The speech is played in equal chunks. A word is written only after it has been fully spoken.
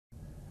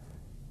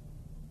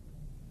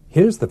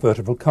Here's the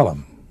vertebral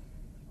column.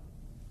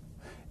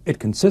 It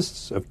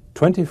consists of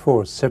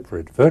 24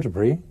 separate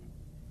vertebrae,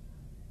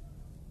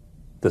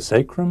 the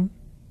sacrum,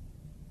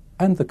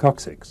 and the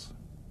coccyx.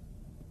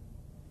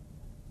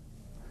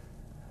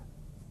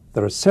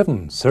 There are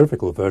 7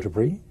 cervical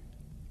vertebrae,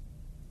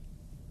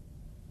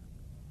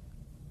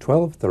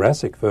 12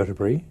 thoracic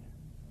vertebrae,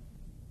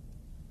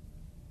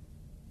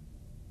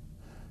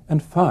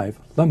 and 5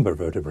 lumbar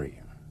vertebrae.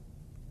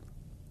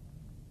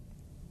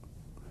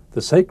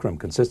 The sacrum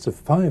consists of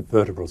 5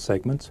 vertebral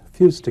segments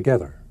fused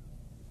together.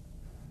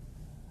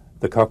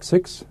 The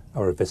coccyx,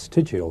 or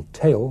vestigial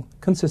tail,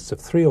 consists of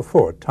 3 or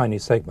 4 tiny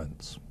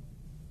segments.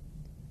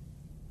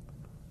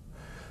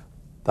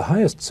 The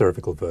highest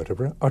cervical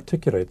vertebra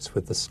articulates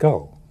with the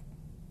skull.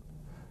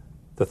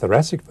 The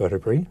thoracic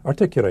vertebrae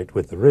articulate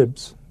with the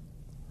ribs,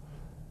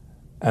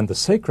 and the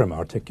sacrum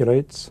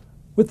articulates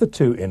with the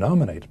 2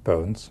 innominate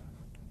bones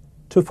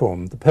to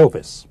form the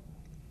pelvis.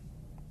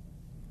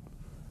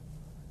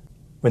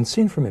 When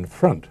seen from in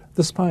front,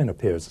 the spine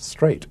appears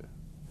straight.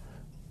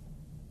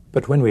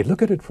 But when we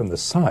look at it from the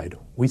side,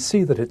 we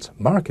see that it's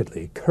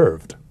markedly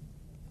curved.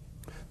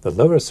 The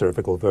lower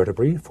cervical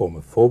vertebrae form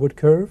a forward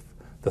curve,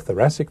 the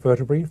thoracic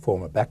vertebrae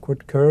form a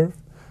backward curve,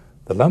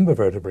 the lumbar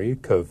vertebrae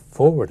curve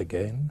forward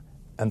again,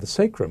 and the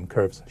sacrum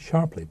curves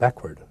sharply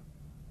backward.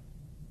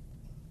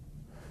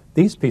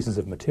 These pieces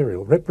of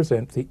material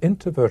represent the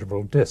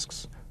intervertebral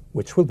discs,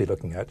 which we'll be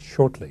looking at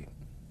shortly.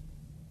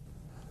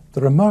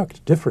 There are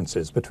marked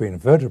differences between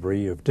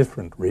vertebrae of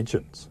different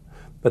regions,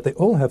 but they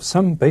all have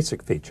some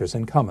basic features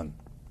in common.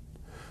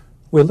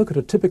 We'll look at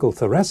a typical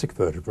thoracic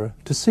vertebra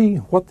to see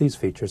what these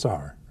features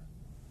are.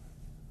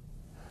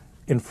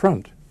 In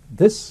front,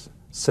 this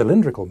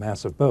cylindrical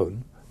mass of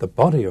bone, the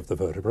body of the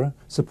vertebra,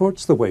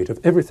 supports the weight of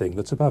everything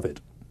that's above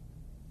it.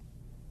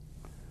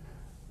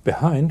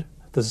 Behind,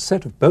 there's a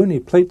set of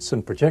bony plates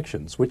and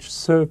projections which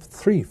serve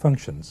 3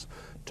 functions: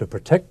 to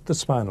protect the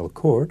spinal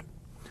cord,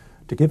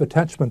 to give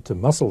attachment to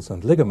muscles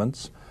and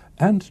ligaments,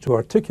 and to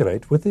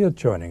articulate with the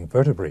adjoining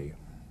vertebrae.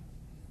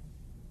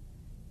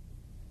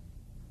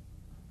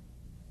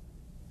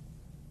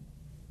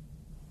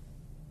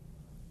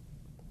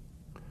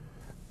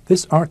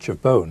 This arch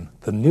of bone,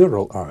 the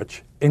neural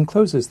arch,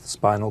 encloses the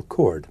spinal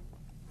cord.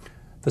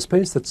 The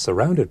space that's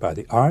surrounded by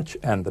the arch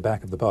and the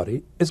back of the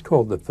body is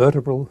called the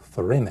vertebral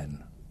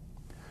foramen.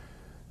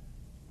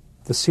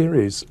 The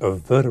series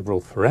of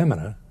vertebral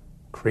foramina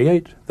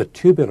create the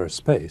tubular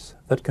space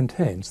that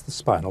contains the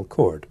spinal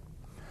cord.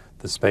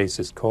 The space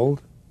is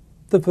called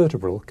the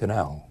vertebral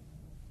canal.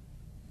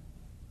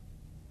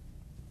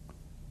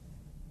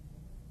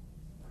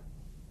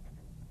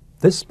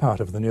 This part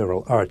of the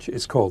neural arch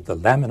is called the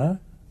lamina.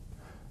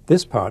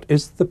 This part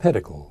is the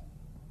pedicle.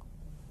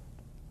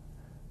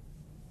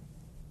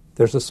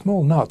 There's a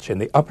small notch in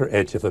the upper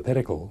edge of the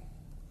pedicle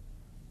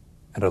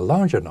and a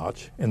larger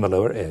notch in the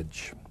lower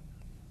edge.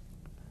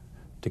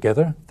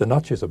 Together, the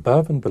notches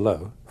above and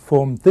below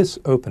form this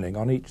opening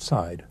on each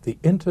side, the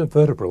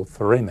intervertebral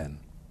foramen.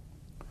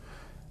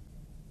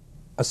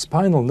 A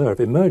spinal nerve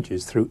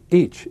emerges through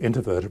each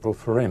intervertebral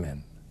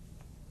foramen.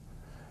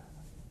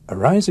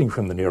 Arising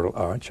from the neural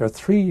arch are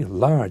 3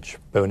 large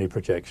bony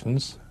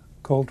projections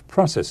called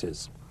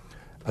processes: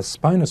 a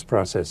spinous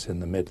process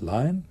in the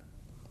midline,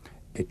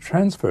 a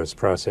transverse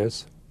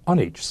process on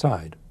each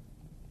side.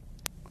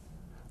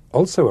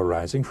 Also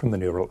arising from the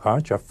neural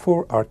arch are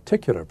 4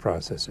 articular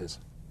processes,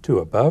 2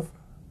 above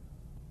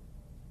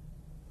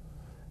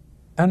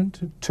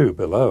and 2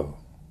 below.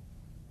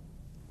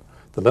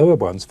 The lower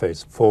ones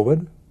face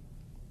forward,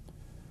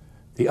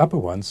 the upper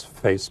ones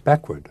face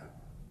backward.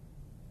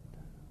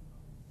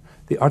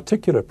 The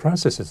articular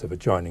processes of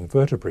adjoining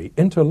vertebrae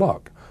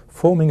interlock,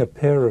 forming a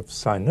pair of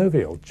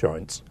synovial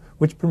joints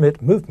which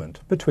permit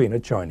movement between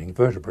adjoining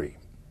vertebrae.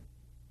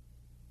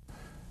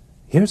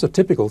 Here's a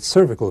typical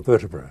cervical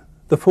vertebra,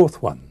 the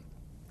 4th one.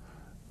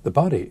 The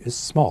body is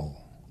small.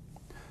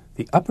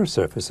 The upper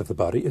surface of the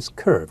body is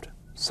curved,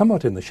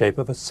 somewhat in the shape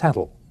of a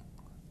saddle.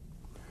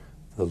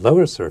 The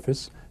lower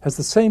surface has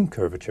the same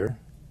curvature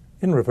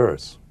in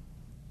reverse.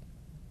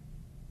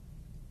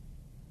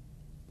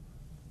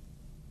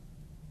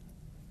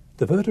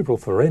 The vertebral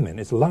foramen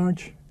is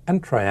large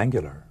and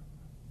triangular.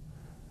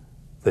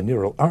 The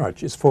neural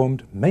arch is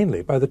formed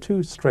mainly by the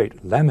 2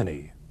 straight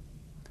laminae.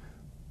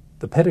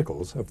 The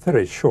pedicles are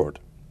very short.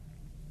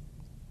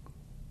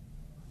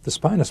 The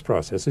spinous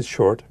process is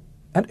short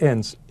and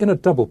ends in a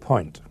double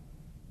point.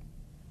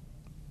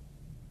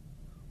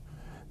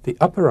 The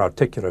upper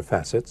articular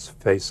facets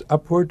face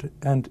upward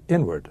and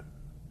inward.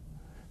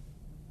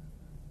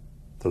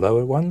 The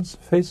lower ones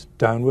face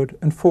downward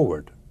and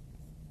forward.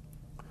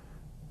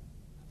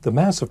 The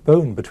mass of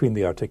bone between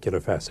the articular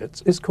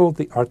facets is called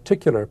the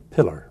articular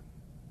pillar.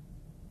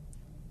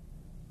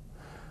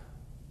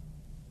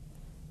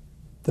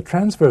 The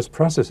transverse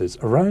processes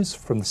arise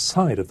from the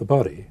side of the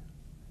body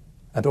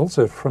and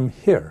also from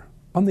here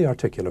on the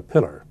articular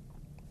pillar.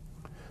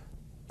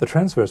 The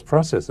transverse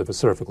process of a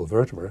cervical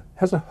vertebra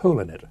has a hole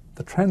in it,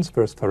 the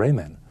transverse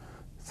foramen,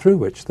 through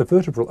which the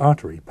vertebral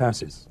artery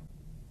passes.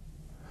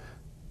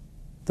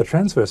 The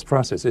transverse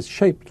process is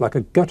shaped like a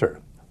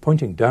gutter,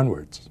 pointing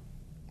downwards.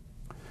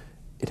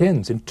 It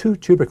ends in two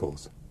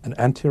tubercles, an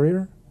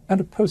anterior and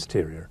a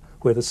posterior,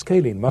 where the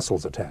scalene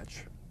muscles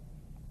attach.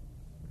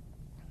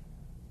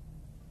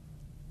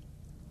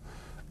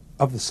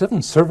 Of the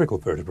 7 cervical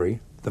vertebrae,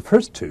 the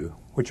first 2,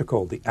 which are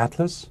called the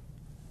atlas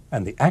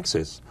and the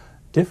axis,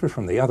 differ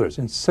from the others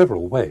in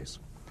several ways.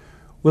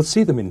 We'll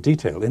see them in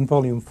detail in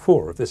Volume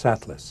 4 of this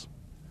atlas.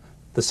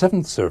 The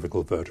 7th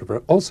cervical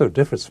vertebra also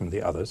differs from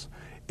the others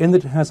in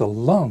that it has a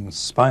long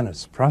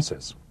spinous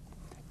process,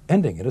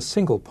 ending at a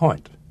single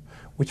point,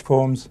 which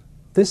forms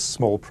this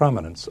small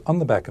prominence on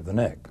the back of the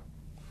neck.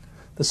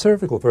 The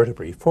cervical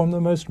vertebrae form the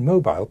most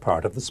mobile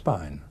part of the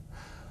spine,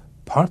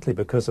 partly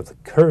because of the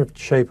curved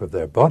shape of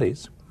their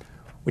bodies,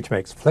 which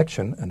makes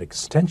flexion and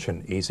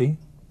extension easy,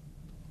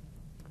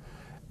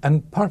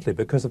 and partly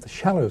because of the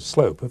shallow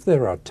slope of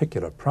their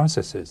articular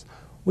processes,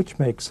 which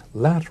makes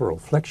lateral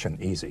flexion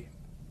easy.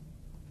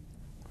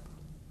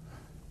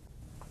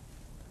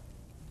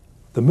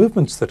 The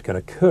movements that can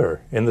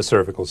occur in the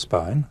cervical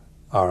spine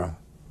are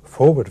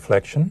forward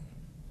flexion,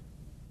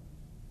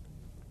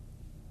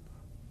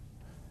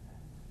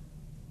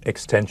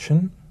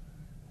 extension,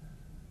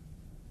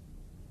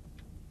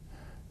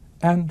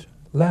 and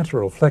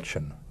lateral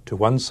flexion to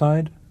one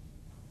side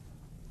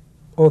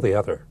or the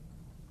other.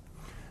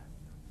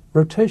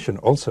 Rotation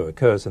also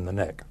occurs in the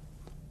neck.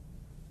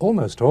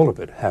 Almost all of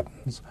it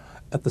happens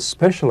at the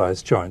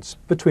specialized joints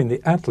between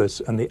the atlas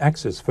and the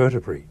axis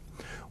vertebrae,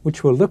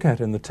 which we'll look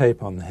at in the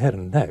tape on the head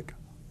and neck,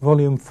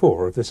 Volume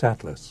 4 of this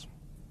atlas.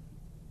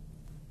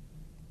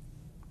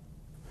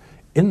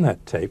 In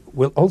that tape,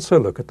 we'll also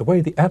look at the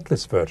way the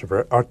atlas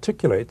vertebra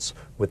articulates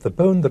with the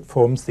bone that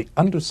forms the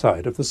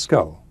underside of the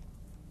skull,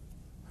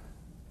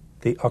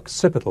 the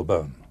occipital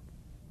bone.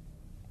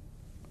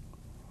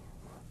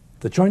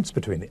 The joints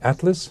between the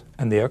atlas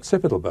and the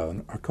occipital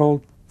bone are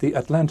called the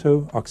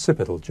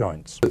atlanto-occipital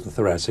joints. The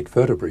thoracic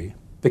vertebrae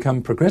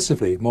become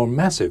progressively more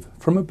massive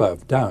from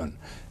above down,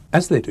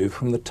 as they do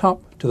from the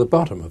top to the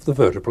bottom of the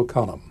vertebral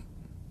column.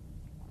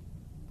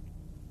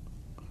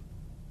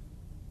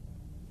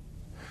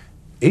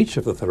 Each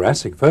of the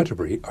thoracic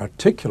vertebrae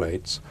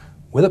articulates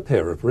with a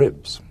pair of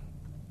ribs.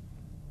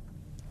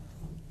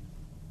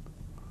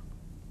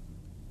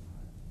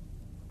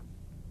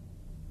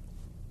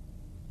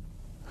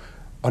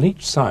 On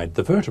each side,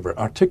 the vertebra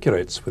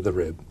articulates with the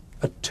rib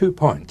at 2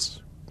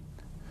 points.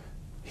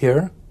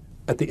 Here,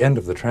 at the end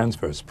of the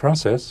transverse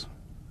process,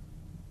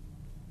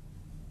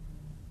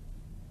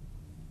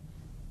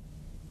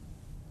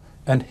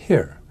 and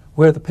here,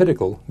 where the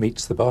pedicle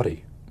meets the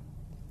body.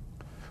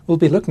 We'll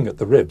be looking at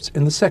the ribs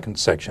in the second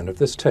section of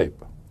this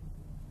tape.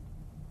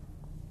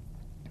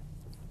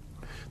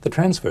 The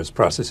transverse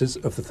processes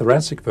of the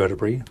thoracic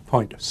vertebrae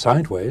point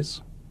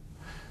sideways.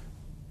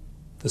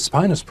 The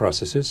spinous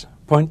processes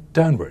point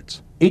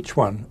downwards, each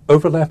one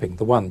overlapping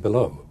the one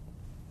below.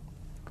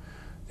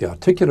 The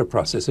articular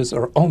processes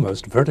are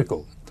almost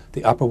vertical.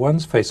 The upper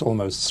ones face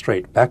almost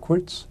straight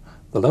backwards,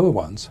 the lower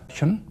ones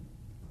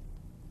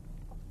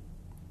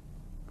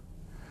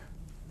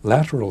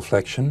lateral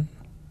flexion,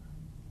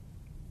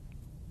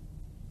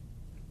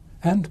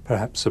 and,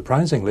 perhaps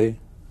surprisingly,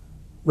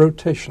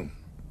 rotation.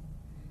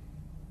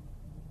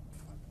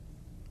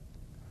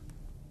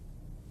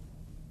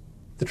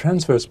 The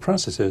transverse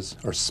processes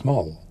are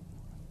small.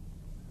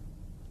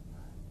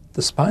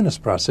 The spinous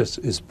process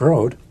is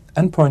broad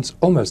and points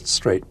almost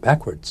straight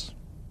backwards.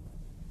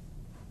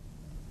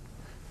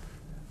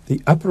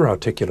 The upper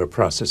articular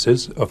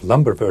processes of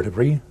lumbar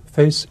vertebrae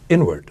face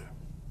inward.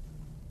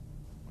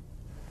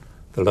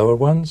 The lower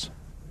ones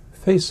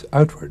face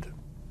outward.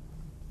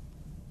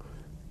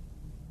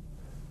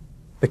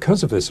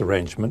 Because of this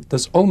arrangement,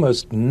 there's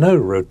almost no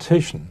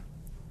rotation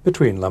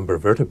between lumbar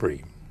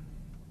vertebrae.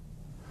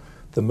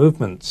 The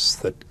movements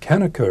that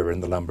can occur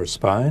in the lumbar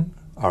spine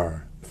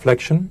are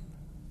flexion,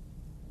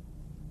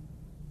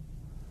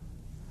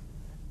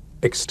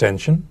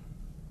 extension,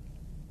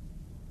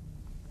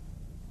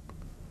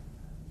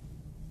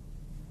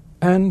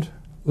 and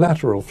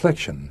lateral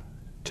flexion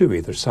to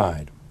either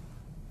side.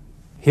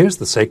 Here's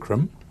the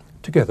sacrum,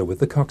 together with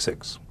the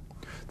coccyx.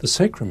 The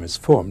sacrum is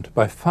formed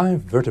by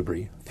 5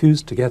 vertebrae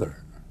fused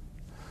together.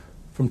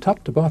 From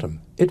top to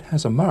bottom, it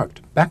has a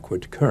marked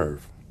backward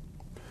curve.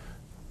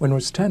 When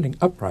we're standing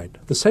upright,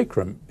 the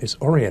sacrum is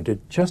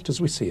oriented just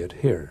as we see it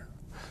here.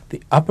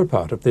 The upper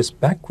part of this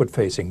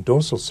backward-facing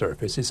dorsal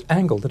surface is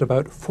angled at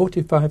about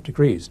 45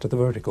 degrees to the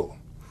vertical.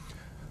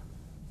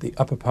 The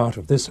upper part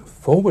of this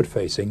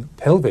forward-facing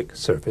pelvic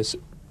surface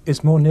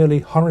is more nearly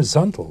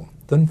horizontal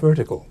than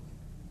vertical.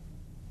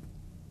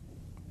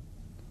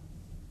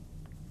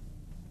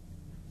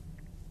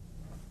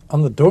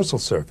 On the dorsal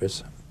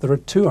surface, there are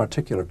 2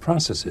 articular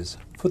processes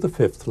for the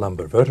 5th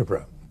lumbar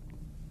vertebra.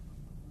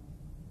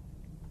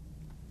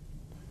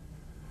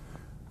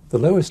 The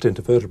lowest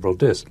intervertebral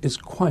disc is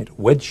quite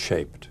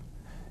wedge-shaped.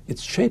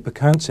 Its shape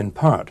accounts in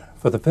part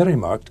for the very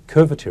marked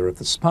curvature of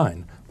the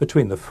spine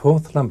between the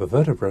 4th lumbar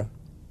vertebra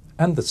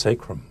and the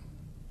sacrum.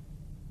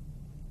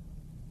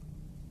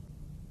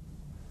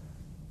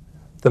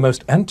 The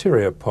most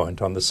anterior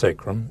point on the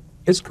sacrum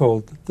is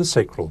called the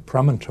sacral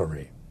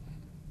promontory.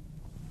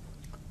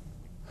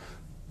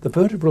 The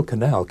vertebral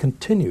canal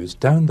continues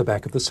down the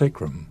back of the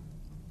sacrum.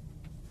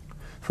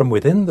 From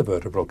within the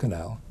vertebral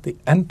canal, the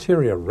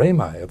anterior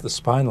rami of the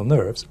spinal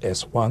nerves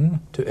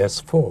S1 to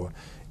S4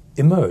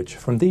 emerge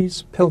from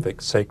these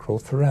pelvic sacral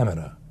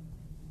foramina.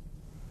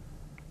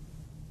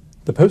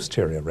 The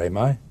posterior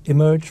rami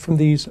emerge from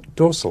these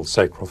dorsal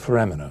sacral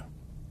foramina.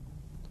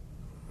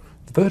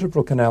 The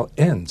vertebral canal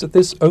ends at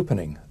this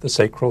opening, the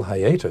sacral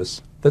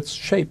hiatus, that's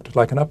shaped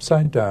like an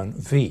upside-down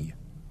V.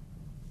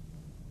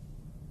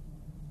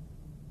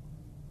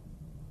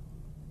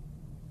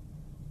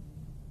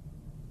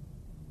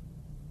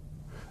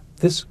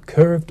 This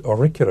curved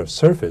auricular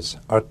surface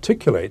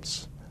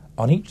articulates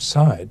on each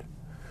side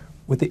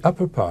with the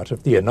upper part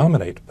of the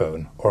innominate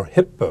bone or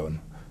hip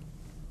bone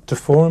to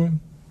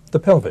form the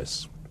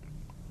pelvis.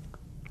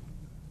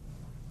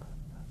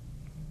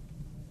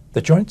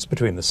 The joints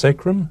between the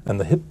sacrum and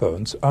the hip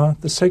bones are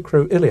the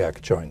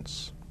sacroiliac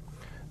joints.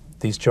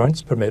 These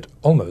joints permit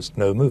almost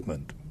no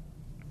movement.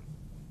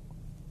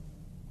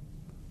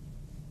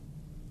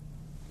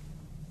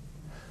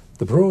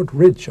 The broad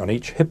ridge on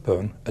each hip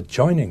bone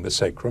adjoining the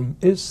sacrum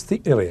is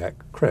the iliac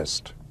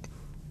crest.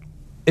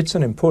 It's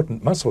an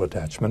important muscle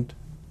attachment,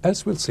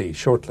 as we'll see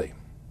shortly.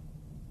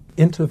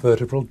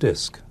 Intervertebral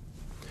disc.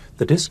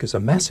 The disc is a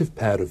massive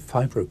pad of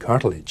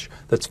fibrocartilage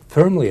that's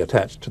firmly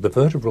attached to the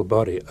vertebral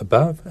body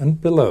above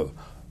and below,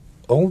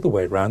 all the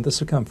way round the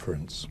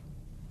circumference.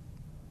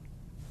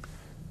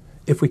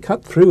 If we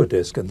cut through a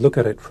disc and look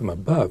at it from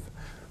above,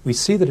 we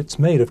see that it's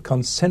made of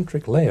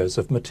concentric layers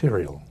of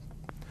material.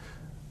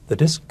 The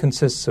disc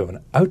consists of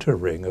an outer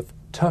ring of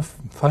tough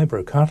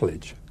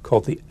fibrocartilage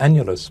called the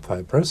annulus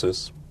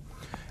fibrosus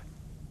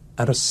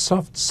and a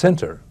soft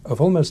center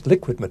of almost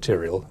liquid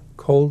material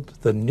called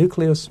the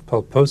nucleus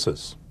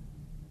pulposus.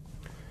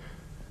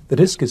 The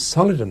disc is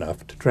solid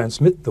enough to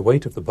transmit the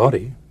weight of the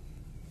body,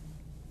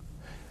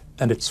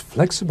 and it's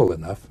flexible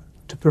enough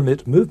to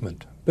permit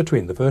movement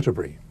between the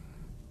vertebrae.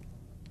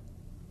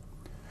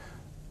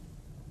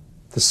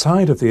 The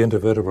side of the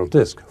intervertebral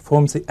disc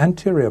forms the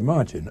anterior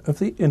margin of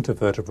the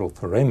intervertebral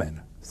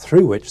foramen,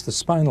 through which the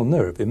spinal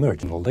nerve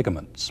emerges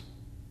ligaments.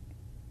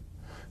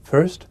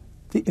 First,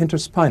 the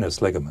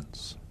interspinous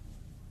ligaments.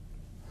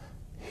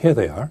 Here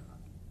they are.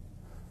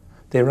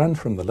 They run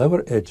from the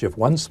lower edge of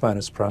one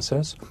spinous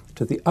process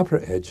to the upper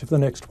edge of the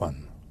next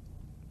one.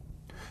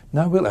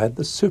 Now we'll add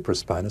the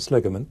supraspinous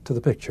ligament to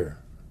the picture.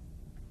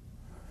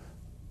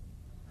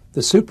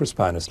 The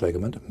supraspinous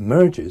ligament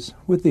merges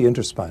with the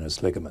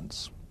interspinous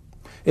ligaments.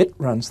 It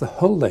runs the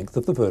whole length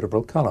of the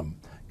vertebral column,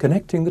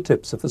 connecting the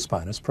tips of the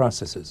spinous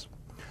processes.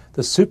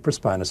 The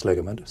supraspinous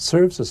ligament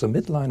serves as a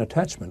midline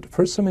attachment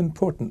for some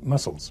important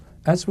muscles,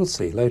 as we'll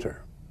see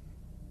later.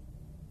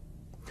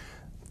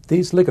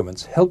 These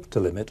ligaments help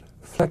to limit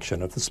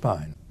flexion of the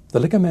spine. The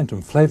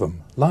ligamentum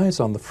flavum lies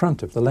on the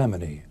front of the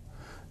laminae.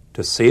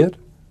 To see it,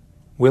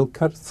 we'll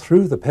cut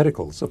through the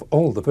pedicles of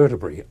all the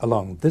vertebrae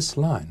along this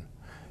line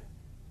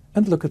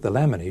and look at the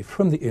laminae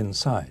from the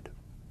inside.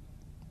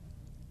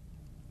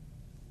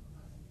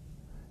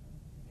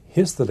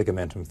 Here's the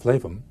ligamentum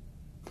flavum.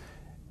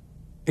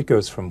 It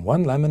goes from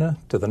one lamina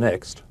to the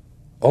next,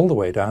 all the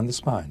way down the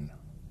spine.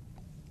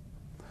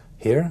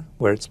 Here,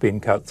 where it's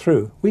been cut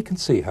through, we can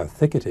see how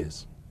thick it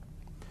is.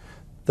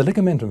 The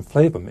ligamentum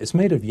flavum is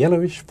made of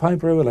yellowish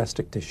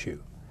fibroelastic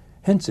tissue,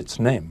 hence its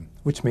name,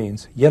 which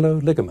means yellow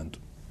ligament.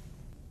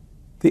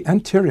 The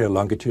anterior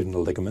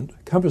longitudinal ligament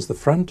covers the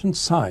front and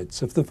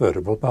sides of the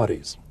vertebral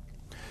bodies.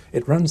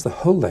 It runs the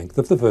whole length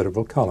of the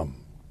vertebral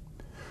column.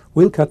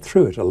 We'll cut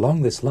through it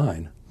along this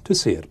line to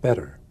see it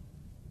better.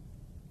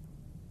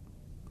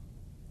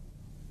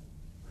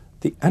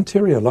 The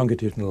anterior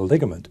longitudinal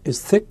ligament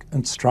is thick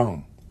and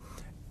strong.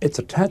 It's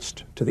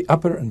attached to the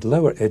upper and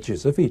lower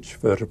edges of each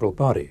vertebral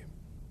body.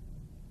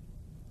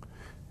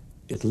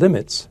 It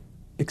limits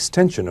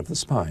extension of the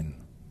spine.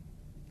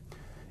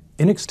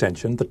 In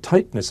extension, the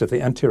tightness of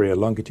the anterior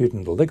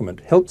longitudinal ligament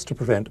helps to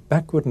prevent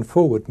backward and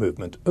forward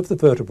movement of the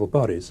vertebral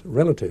bodies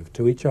relative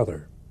to each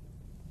other.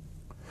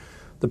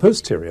 The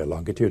posterior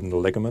longitudinal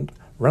ligament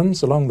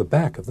runs along the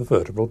back of the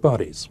vertebral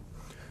bodies.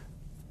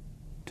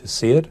 To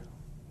see it,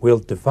 we'll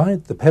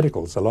divide the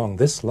pedicles along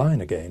this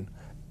line again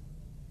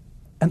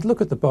and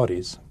look at the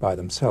bodies by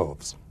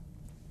themselves.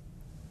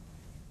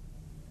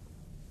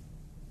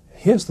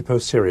 Here's the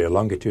posterior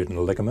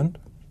longitudinal ligament.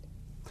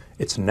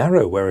 It's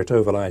narrow where it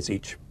overlies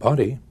each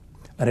body,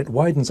 and it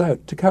widens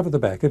out to cover the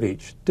back of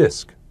each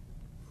disc.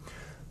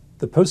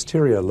 The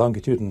posterior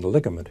longitudinal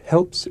ligament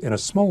helps in a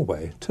small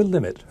way to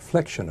limit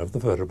flexion of the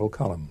vertebral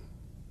column.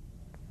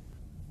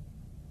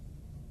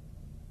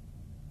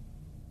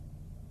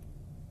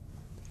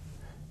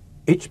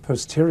 Each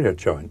posterior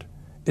joint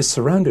is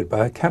surrounded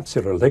by a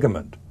capsular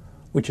ligament,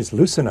 which is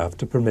loose enough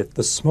to permit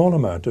the small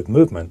amount of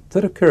movement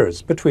that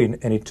occurs between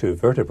any two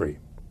vertebrae.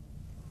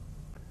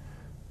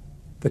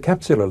 The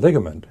capsular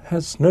ligament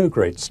has no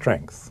great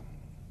strength,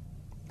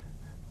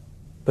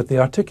 but the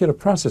articular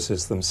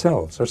processes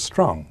themselves are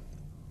strong.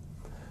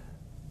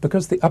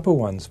 Because the upper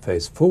ones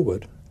face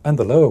forward and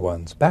the lower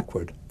ones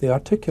backward, the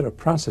articular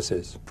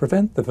processes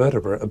prevent the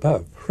vertebra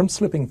above from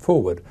slipping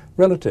forward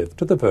relative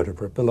to the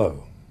vertebra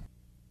below.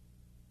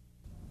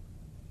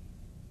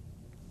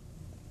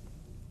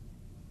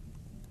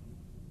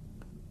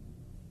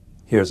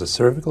 Here's a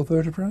cervical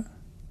vertebra,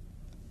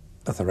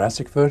 a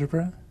thoracic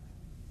vertebra,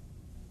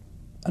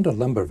 and a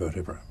lumbar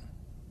vertebra.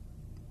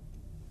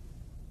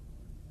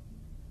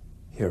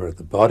 Here are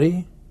the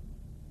body,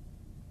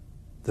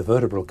 the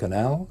vertebral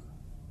canal,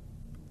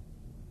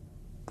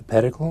 the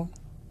pedicle,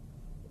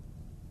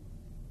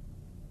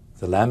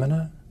 the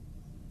lamina,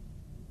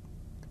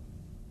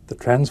 the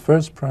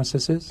transverse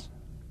processes,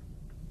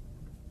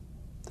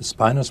 the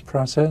spinous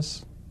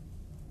process,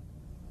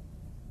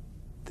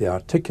 the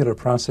articular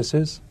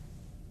processes,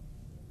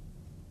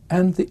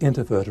 and the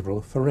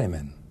intervertebral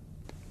foramen.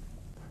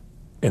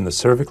 In the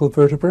cervical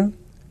vertebra,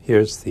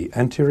 here's the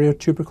anterior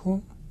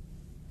tubercle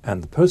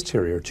and the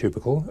posterior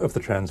tubercle of the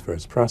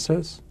transverse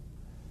process,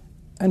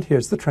 and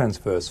here's the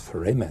transverse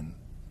foramen.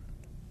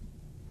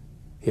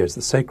 Here's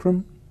the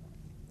sacrum,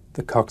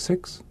 the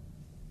coccyx,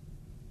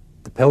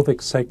 the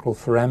pelvic sacral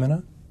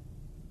foramina,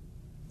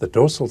 the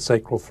dorsal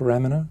sacral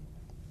foramina,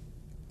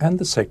 and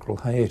the sacral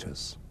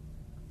hiatus.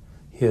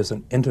 Here's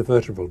an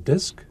intervertebral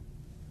disc,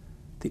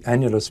 the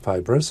annulus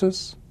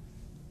fibrosus,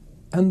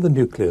 and the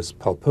nucleus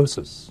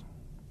pulposus.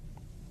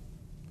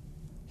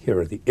 Here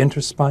are the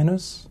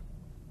interspinous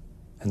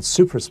and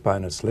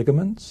supraspinous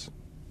ligaments,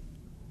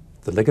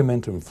 the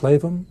ligamentum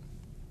flavum,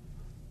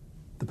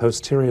 the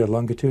posterior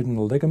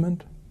longitudinal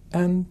ligament,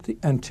 and the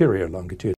anterior longitudinal